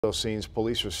Those scenes,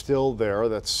 police are still there.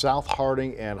 That's South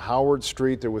Harding and Howard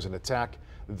Street. There was an attack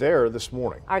there this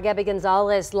morning. Our Gabby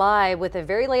Gonzalez live with the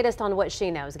very latest on what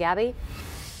she knows. Gabby?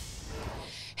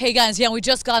 Hey guys, we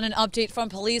just got an update from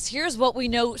police. Here's what we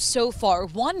know so far.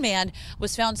 One man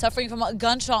was found suffering from a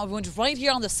gunshot wound right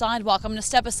here on the sidewalk. I'm going to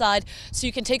step aside so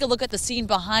you can take a look at the scene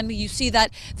behind me. You see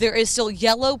that there is still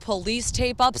yellow police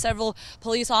tape up. Several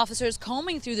police officers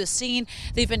combing through the scene.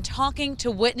 They've been talking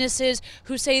to witnesses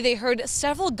who say they heard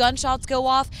several gunshots go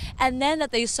off and then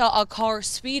that they saw a car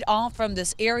speed off from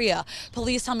this area.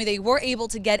 Police tell me they were able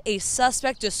to get a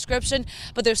suspect description,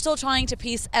 but they're still trying to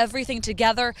piece everything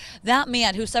together. That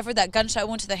man who suffered that gunshot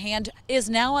wound to the hand is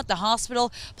now at the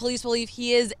hospital. Police believe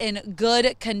he is in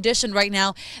good condition right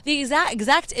now. The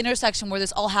exact intersection where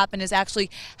this all happened is actually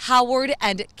Howard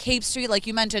and Cape Street, like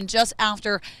you mentioned, just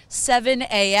after 7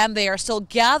 a.m. They are still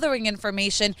gathering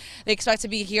information. They expect to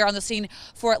be here on the scene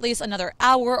for at least another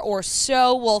hour or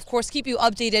so. We'll, of course, keep you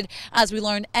updated as we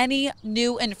learn any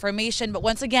new information. But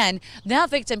once again, that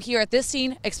victim here at this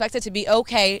scene expected to be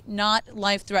okay, not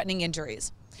life-threatening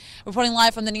injuries. Reporting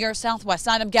live from the near southwest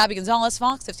side, I'm Gabby Gonzalez,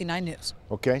 Fox 59 News.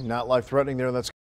 Okay, not life-threatening there. That's